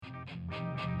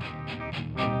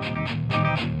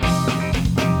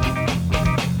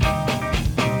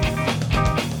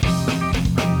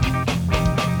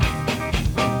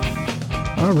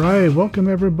All right, welcome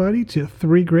everybody to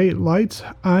Three Great Lights.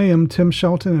 I am Tim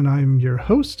Shelton and I'm your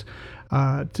host.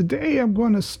 Today I'm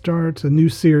going to start a new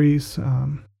series,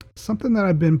 something that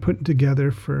I've been putting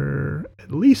together for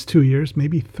at least 2 years,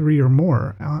 maybe 3 or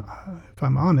more, if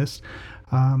I'm honest.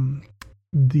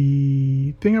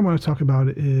 The thing I want to talk about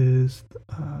is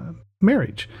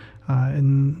marriage.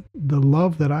 And the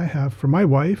love that I have for my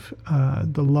wife,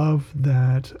 the love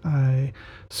that I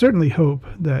certainly hope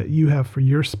that you have for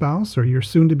your spouse or your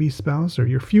soon-to-be spouse or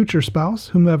your future spouse,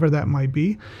 whomever that might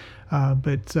be.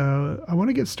 But I want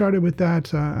to get started with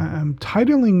that. I'm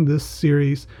titling this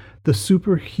series The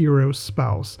Superhero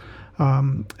Spouse.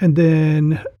 And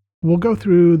then we'll go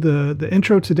through the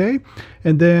intro today,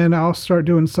 and then I'll start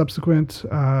doing subsequent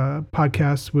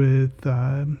podcasts with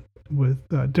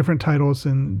different titles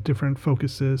and different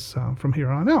focuses from here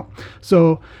on out.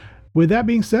 So with that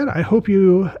being said, I hope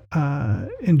you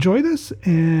enjoy this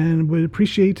and would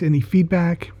appreciate any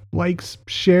feedback, likes,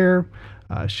 share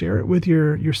it with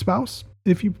your spouse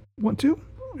if you want to.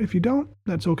 If you don't,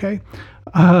 that's okay.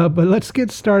 But let's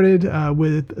get started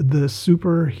with the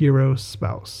superhero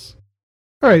spouse.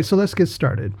 All right, so let's get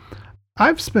started.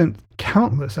 I've spent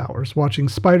countless hours watching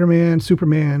Spider-Man,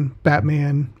 Superman,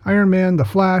 Batman, Iron Man, The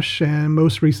Flash, and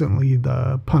most recently,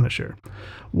 The Punisher.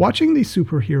 Watching these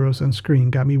superheroes on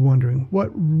screen got me wondering, what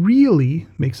really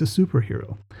makes a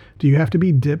superhero? Do you have to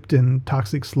be dipped in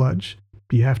toxic sludge?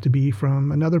 Do you have to be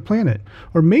from another planet?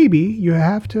 Or maybe you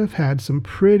have to have had some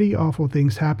pretty awful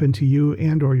things happen to you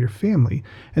and or your family,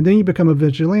 and then you become a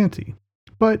vigilante.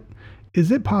 But is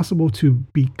it possible to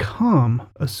become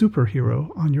a superhero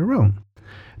on your own?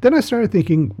 Then I started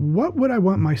thinking, what would I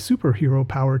want my superhero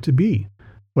power to be?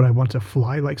 Would I want to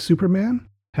fly like Superman?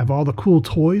 Have all the cool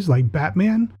toys like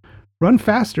Batman? Run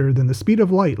faster than the speed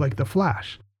of light like the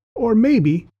Flash? Or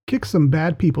maybe kick some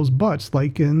bad people's butts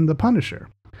like in The Punisher?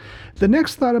 The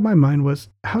next thought in my mind was,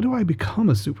 how do I become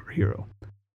a superhero?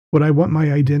 Would I want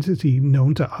my identity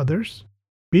known to others?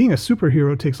 Being a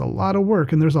superhero takes a lot of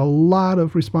work, and there's a lot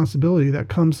of responsibility that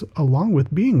comes along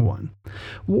with being one.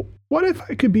 What if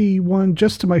I could be one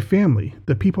just to my family,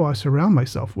 the people I surround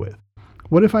myself with?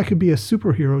 What if I could be a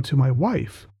superhero to my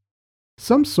wife?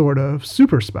 Some sort of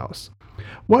super spouse.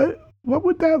 What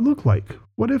would that look like?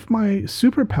 What if my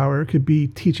superpower could be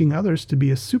teaching others to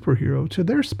be a superhero to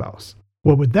their spouse?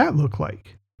 What would that look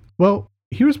like? Well,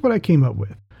 here's what I came up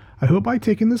with. I hope by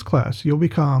taking this class, you'll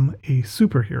become a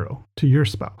superhero to your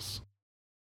spouse.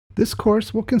 This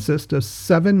course will consist of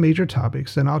 7 major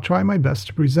topics, and I'll try my best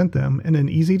to present them in an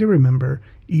easy to remember,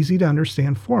 easy to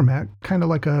understand format, kind of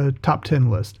like a top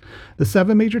 10 list. The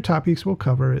 7 major topics we'll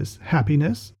cover is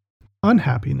happiness,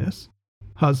 unhappiness,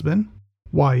 husband,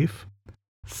 wife,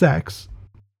 sex,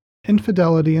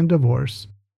 infidelity and divorce,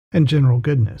 and general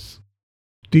goodness.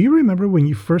 Do you remember when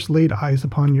you first laid eyes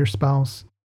upon your spouse?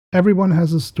 Everyone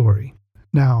has a story.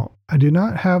 Now, I do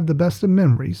not have the best of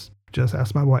memories. Just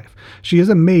ask my wife. She is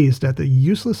amazed at the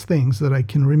useless things that I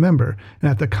can remember and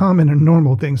at the common and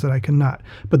normal things that I cannot.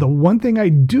 But the one thing I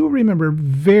do remember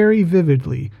very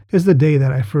vividly is the day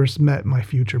that I first met my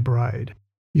future bride.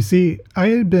 You see, I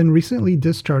had been recently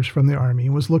discharged from the Army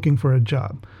and was looking for a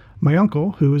job. My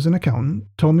uncle, who is an accountant,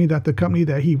 told me that the company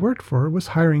that he worked for was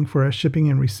hiring for a shipping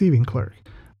and receiving clerk.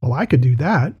 Well, I could do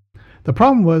that. The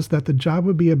problem was that the job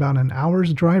would be about an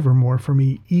hour's drive or more for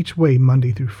me each way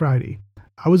Monday through Friday.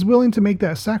 I was willing to make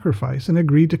that sacrifice and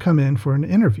agreed to come in for an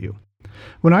interview.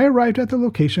 When I arrived at the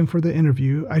location for the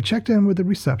interview, I checked in with the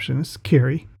receptionist,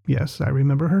 Carrie. Yes, I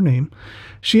remember her name.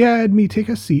 She had me take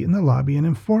a seat in the lobby and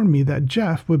informed me that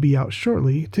Jeff would be out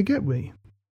shortly to get me.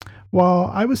 While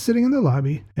I was sitting in the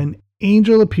lobby, an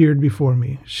angel appeared before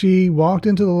me. She walked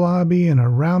into the lobby and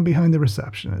around behind the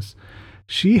receptionist.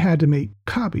 She had to make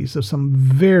copies of some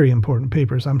very important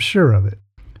papers, I'm sure of it.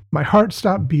 My heart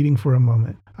stopped beating for a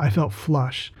moment. I felt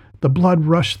flush. The blood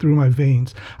rushed through my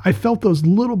veins. I felt those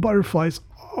little butterflies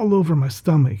all over my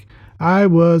stomach. I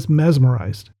was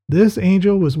mesmerized. This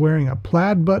angel was wearing a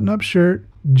plaid button-up shirt,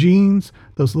 jeans,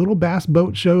 those little bass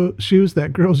boat shoes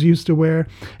that girls used to wear,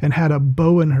 and had a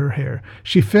bow in her hair.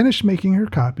 She finished making her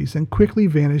copies and quickly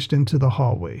vanished into the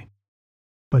hallway.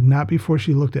 But not before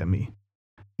she looked at me.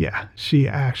 Yeah, she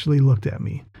actually looked at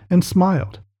me and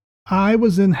smiled. I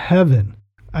was in heaven.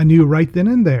 I knew right then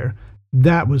and there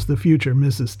that was the future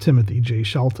Mrs. Timothy J.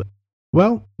 Shelton.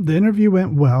 Well, the interview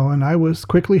went well, and I was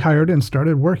quickly hired and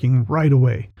started working right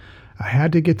away. I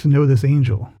had to get to know this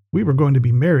angel. We were going to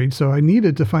be married, so I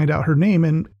needed to find out her name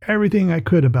and everything I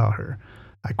could about her.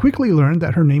 I quickly learned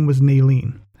that her name was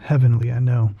Naylene. Heavenly, I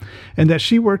know. And that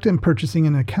she worked in purchasing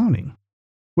and accounting.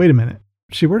 Wait a minute.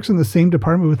 She works in the same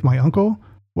department with my uncle?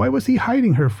 Why was he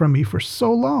hiding her from me for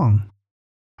so long?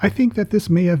 I think that this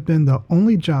may have been the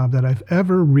only job that I've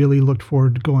ever really looked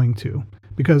forward to going to,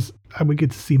 because I would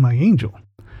get to see my angel.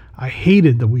 I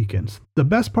hated the weekends. The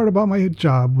best part about my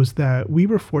job was that we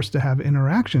were forced to have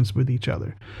interactions with each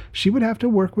other. She would have to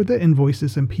work with the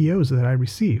invoices and POs that I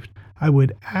received. I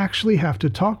would actually have to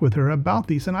talk with her about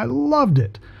these, and I loved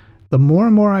it. The more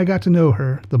and more I got to know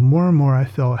her, the more and more I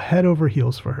fell head over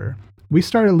heels for her. We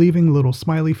started leaving little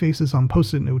smiley faces on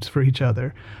post-it notes for each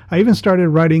other. I even started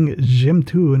writing j'aime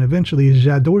tu and eventually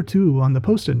j'adore tu on the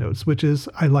post-it notes, which is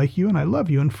I like you and I love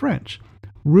you in French.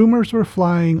 Rumors were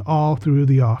flying all through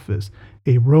the office.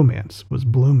 A romance was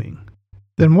blooming.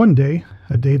 Then one day,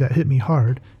 a day that hit me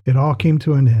hard, it all came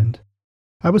to an end.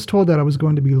 I was told that I was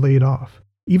going to be laid off.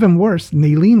 Even worse,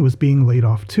 Naylene was being laid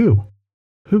off too.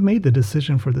 Who made the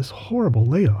decision for this horrible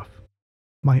layoff?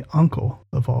 My uncle,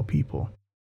 of all people.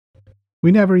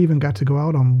 We never even got to go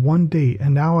out on one date,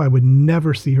 and now I would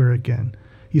never see her again.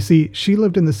 You see, she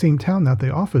lived in the same town that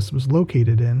the office was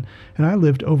located in, and I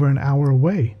lived over an hour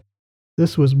away.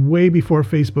 This was way before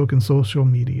Facebook and social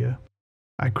media.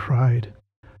 I cried.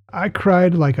 I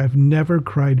cried like I've never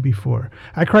cried before.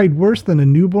 I cried worse than a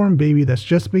newborn baby that's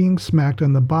just being smacked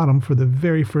on the bottom for the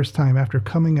very first time after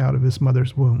coming out of his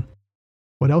mother's womb.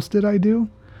 What else did I do?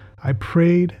 I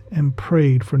prayed and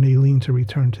prayed for Naylene to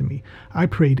return to me. I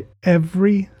prayed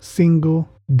every single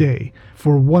day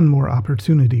for one more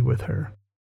opportunity with her.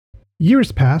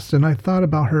 Years passed, and I thought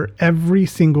about her every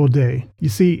single day. You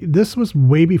see, this was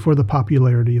way before the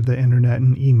popularity of the internet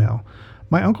and email.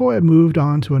 My uncle had moved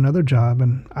on to another job,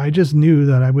 and I just knew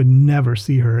that I would never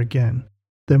see her again.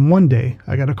 Then one day,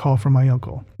 I got a call from my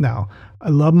uncle. Now, I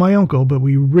love my uncle, but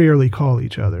we rarely call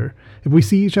each other. If we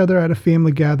see each other at a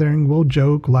family gathering, we'll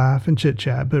joke, laugh, and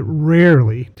chit-chat, but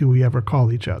rarely do we ever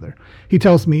call each other. He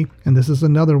tells me, and this is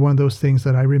another one of those things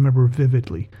that I remember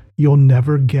vividly, "You'll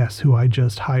never guess who I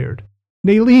just hired."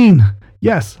 Naylene!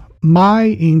 Yes, my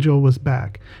angel was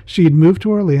back. She had moved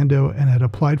to Orlando and had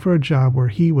applied for a job where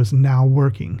he was now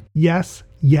working. Yes,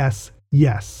 yes,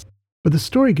 yes. But the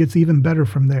story gets even better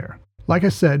from there. Like I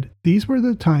said, these were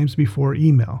the times before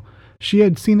email. She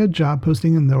had seen a job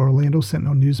posting in the Orlando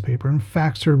Sentinel newspaper and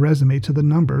faxed her resume to the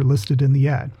number listed in the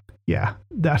ad. Yeah,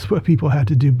 that's what people had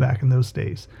to do back in those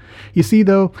days. You see,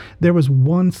 though, there was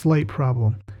one slight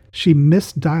problem. She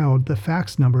misdialed the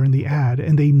fax number in the ad,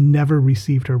 and they never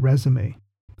received her resume.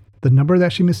 The number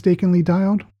that she mistakenly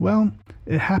dialed? Well,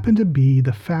 it happened to be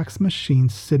the fax machine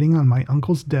sitting on my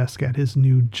uncle's desk at his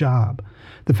new job.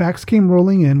 The fax came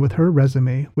rolling in with her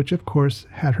resume, which of course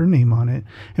had her name on it,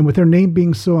 and with her name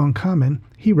being so uncommon,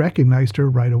 he recognized her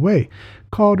right away,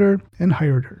 called her, and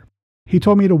hired her. He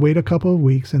told me to wait a couple of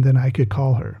weeks and then I could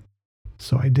call her.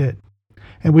 So I did.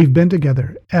 And we've been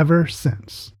together ever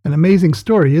since. An amazing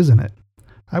story, isn't it?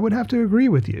 I would have to agree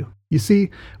with you. You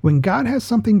see, when God has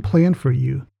something planned for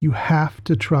you, you have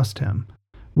to trust Him.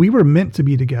 We were meant to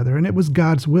be together, and it was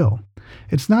God's will.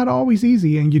 It's not always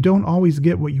easy, and you don't always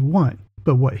get what you want,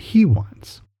 but what He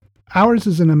wants. Ours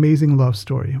is an amazing love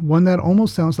story, one that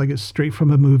almost sounds like it's straight from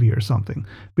a movie or something.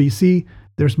 But you see,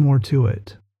 there's more to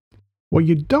it. What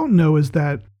you don't know is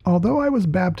that although I was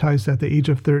baptized at the age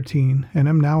of 13 and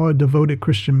am now a devoted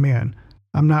Christian man,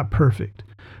 I'm not perfect.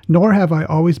 Nor have I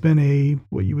always been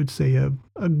what you would say,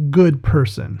 a good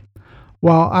person.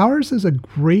 While ours is a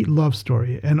great love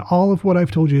story and all of what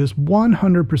I've told you is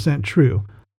 100% true,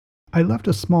 I left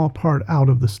a small part out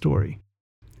of the story.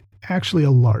 Actually,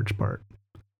 a large part.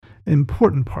 An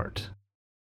important part.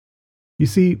 You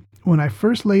see, when I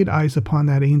first laid eyes upon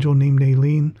that angel named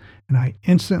Naylene, and I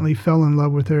instantly fell in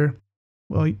love with her,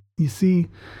 well, you see,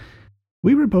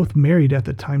 we were both married at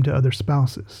the time to other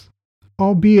spouses.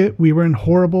 Albeit we were in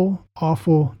horrible,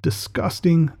 awful,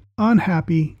 disgusting,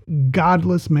 unhappy,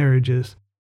 godless marriages,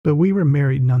 but we were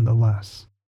married nonetheless.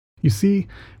 You see,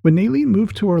 when Naylene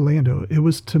moved to Orlando, it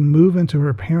was to move into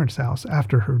her parents' house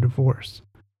after her divorce.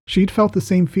 She'd felt the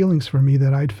same feelings for me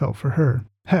that I'd felt for her.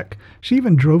 Heck, she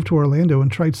even drove to Orlando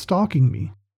and tried stalking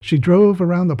me. She drove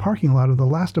around the parking lot of the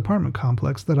last apartment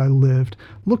complex that I lived,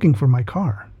 looking for my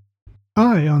car.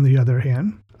 I, on the other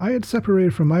hand, I had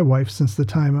separated from my wife since the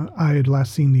time I had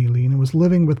last seen Naylene and was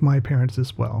living with my parents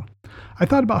as well. I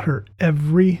thought about her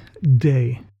every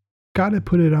day. God had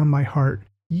put it on my heart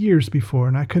years before,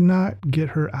 and I could not get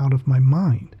her out of my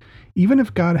mind. Even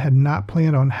if God had not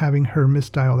planned on having her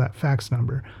misdial that fax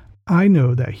number, I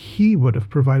know that He would have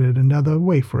provided another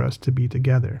way for us to be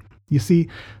together. You see,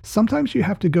 sometimes you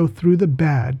have to go through the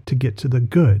bad to get to the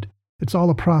good. It's all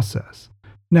a process.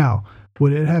 Now,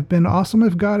 would it have been awesome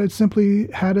if God had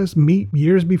simply had us meet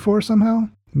years before somehow?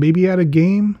 Maybe at a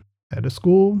game, at a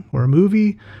school, or a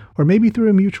movie, or maybe through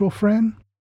a mutual friend?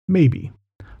 Maybe.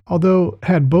 Although,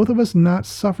 had both of us not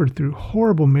suffered through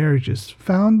horrible marriages,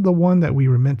 found the one that we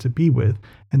were meant to be with,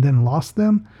 and then lost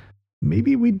them,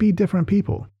 maybe we'd be different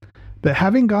people. But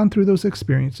having gone through those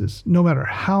experiences, no matter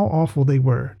how awful they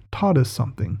were, taught us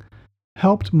something,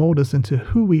 helped mold us into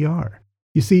who we are.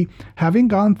 You see, having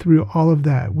gone through all of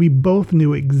that, we both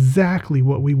knew exactly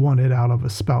what we wanted out of a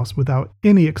spouse without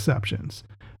any exceptions.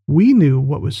 We knew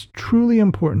what was truly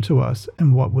important to us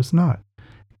and what was not.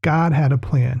 God had a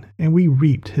plan, and we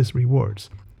reaped his rewards.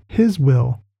 His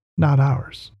will, not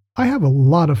ours. I have a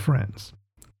lot of friends.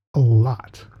 A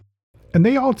lot. And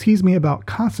they all tease me about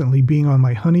constantly being on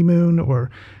my honeymoon, or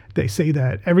they say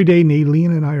that every day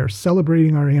Naylene and I are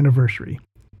celebrating our anniversary.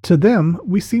 To them,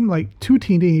 we seem like two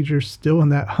teenagers still in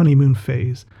that honeymoon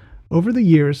phase. Over the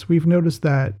years, we've noticed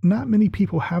that not many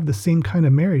people have the same kind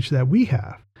of marriage that we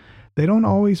have. They don't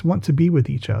always want to be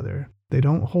with each other. They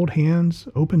don't hold hands,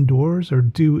 open doors, or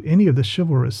do any of the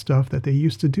chivalrous stuff that they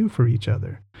used to do for each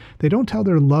other. They don't tell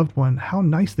their loved one how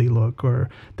nice they look, or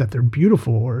that they're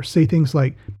beautiful, or say things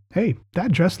like, "Hey,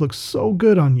 that dress looks so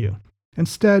good on you."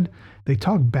 Instead, they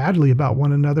talk badly about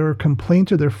one another or complain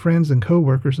to their friends and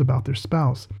coworkers about their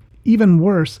spouse. Even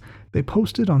worse, they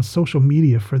post it on social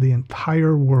media for the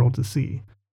entire world to see.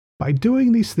 By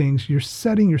doing these things, you're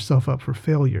setting yourself up for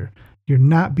failure. You're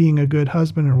not being a good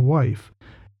husband or wife.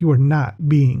 You are not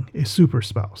being a super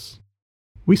spouse.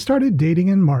 We started dating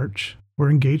in March,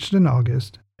 were engaged in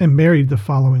August, and married the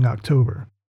following October.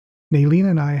 Naylene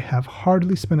and I have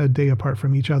hardly spent a day apart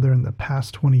from each other in the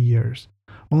past 20 years.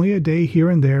 Only a day here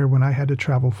and there when I had to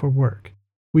travel for work.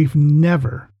 We've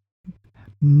never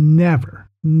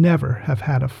have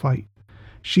had a fight.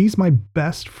 She's my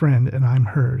best friend and I'm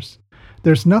hers.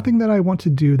 There's nothing that I want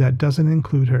to do that doesn't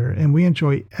include her, and we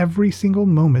enjoy every single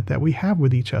moment that we have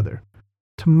with each other.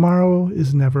 Tomorrow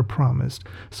is never promised,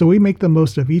 so we make the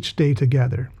most of each day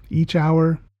together, each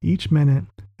hour, each minute,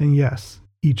 and yes,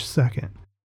 each second.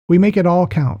 We make it all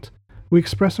count. We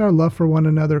express our love for one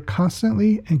another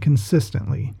constantly and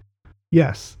consistently.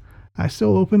 Yes, I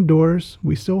still open doors,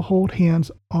 we still hold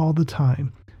hands all the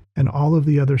time, and all of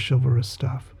the other chivalrous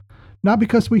stuff. Not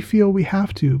because we feel we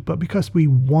have to, but because we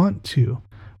want to.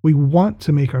 We want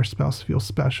to make our spouse feel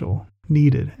special,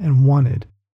 needed, and wanted.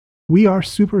 We are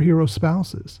superhero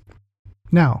spouses.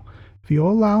 Now, if you'll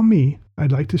allow me,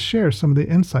 I'd like to share some of the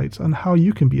insights on how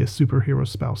you can be a superhero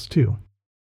spouse too.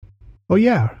 Oh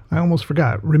yeah, I almost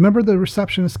forgot. Remember the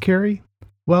receptionist Carrie?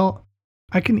 Well,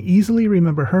 I can easily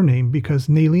remember her name because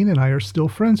Naylene and I are still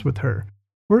friends with her.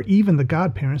 We're even the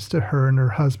godparents to her and her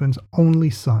husband's only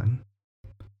son.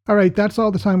 All right, that's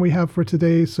all the time we have for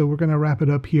today, so we're going to wrap it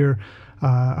up here.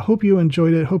 I hope you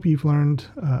enjoyed it. Hope you've learned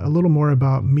a little more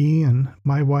about me and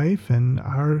my wife and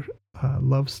our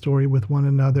love story with one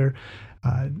another.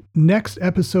 Next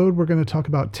episode, we're going to talk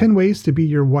about 10 ways to be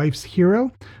your wife's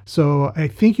hero. So I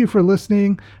thank you for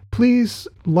listening. Please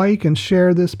like and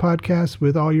share this podcast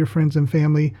with all your friends and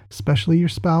family, especially your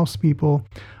spouse people.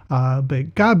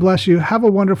 But God bless you. Have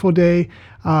a wonderful day.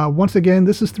 Once again,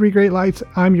 this is Three Great Lights.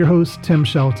 I'm your host, Tim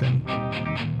Shelton.